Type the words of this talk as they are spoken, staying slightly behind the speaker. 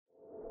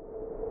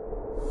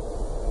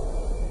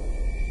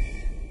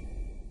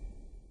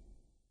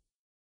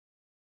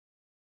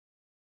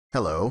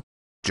Hello,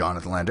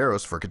 Jonathan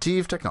Landeros for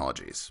KETIV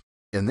Technologies.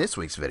 In this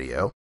week's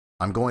video,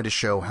 I'm going to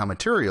show how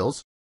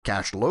materials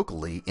cached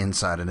locally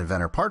inside an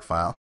Inventor part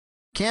file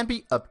can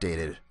be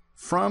updated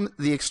from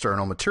the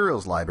external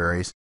materials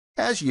libraries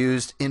as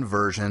used in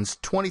versions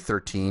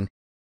 2013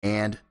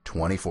 and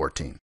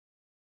 2014.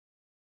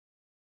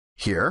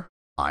 Here,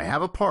 I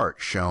have a part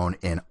shown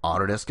in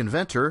Autodesk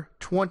Inventor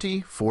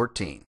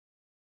 2014.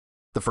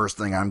 The first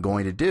thing I'm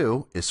going to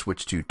do is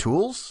switch to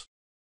Tools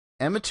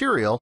and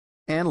Material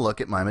and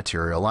look at my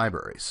material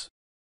libraries.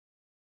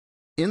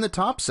 In the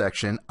top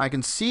section, I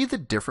can see the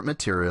different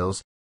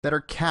materials that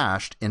are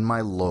cached in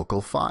my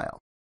local file.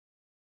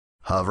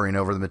 Hovering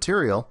over the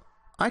material,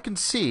 I can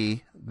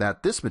see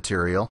that this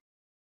material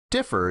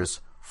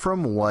differs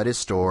from what is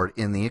stored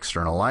in the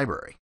external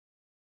library.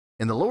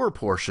 In the lower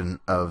portion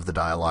of the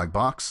dialog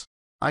box,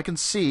 I can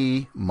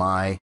see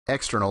my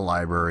external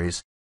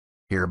libraries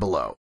here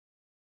below.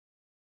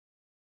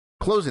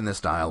 Closing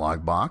this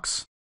dialog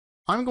box,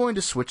 I'm going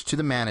to switch to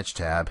the Manage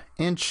tab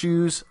and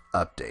choose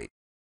Update.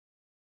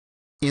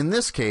 In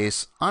this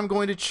case, I'm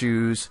going to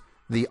choose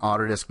the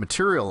Autodesk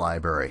Material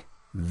Library.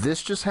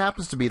 This just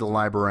happens to be the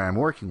library I'm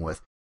working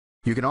with.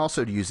 You can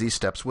also use these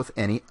steps with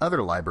any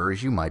other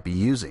libraries you might be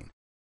using.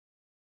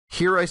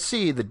 Here I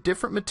see the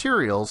different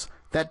materials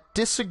that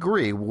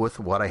disagree with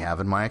what I have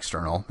in my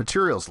external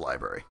materials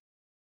library.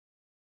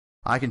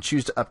 I can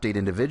choose to update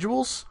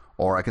individuals,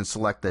 or I can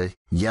select the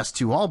Yes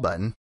to All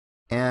button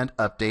and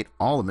update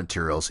all the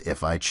materials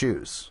if I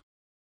choose.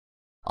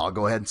 I'll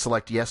go ahead and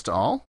select Yes to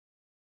All,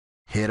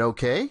 hit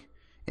OK.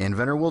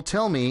 Inventor will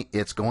tell me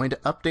it's going to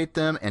update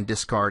them and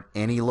discard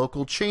any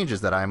local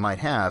changes that I might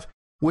have,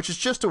 which is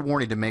just a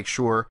warning to make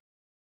sure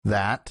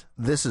that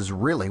this is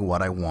really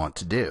what I want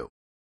to do.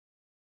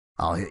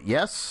 I'll hit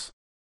Yes,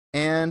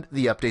 and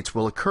the updates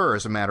will occur.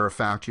 As a matter of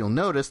fact, you'll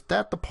notice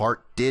that the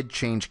part did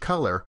change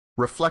color,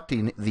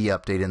 reflecting the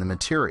update in the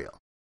material.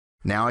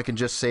 Now I can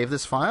just save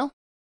this file.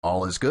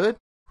 All is good,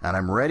 and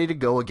I'm ready to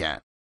go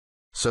again.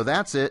 So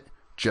that's it.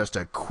 Just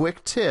a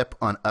quick tip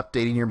on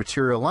updating your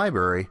material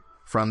library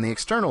from the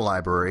external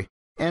library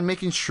and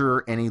making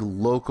sure any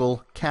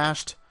local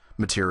cached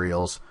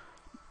materials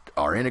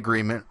are in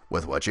agreement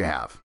with what you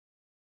have.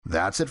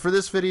 That's it for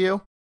this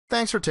video.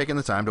 Thanks for taking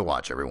the time to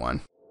watch,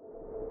 everyone.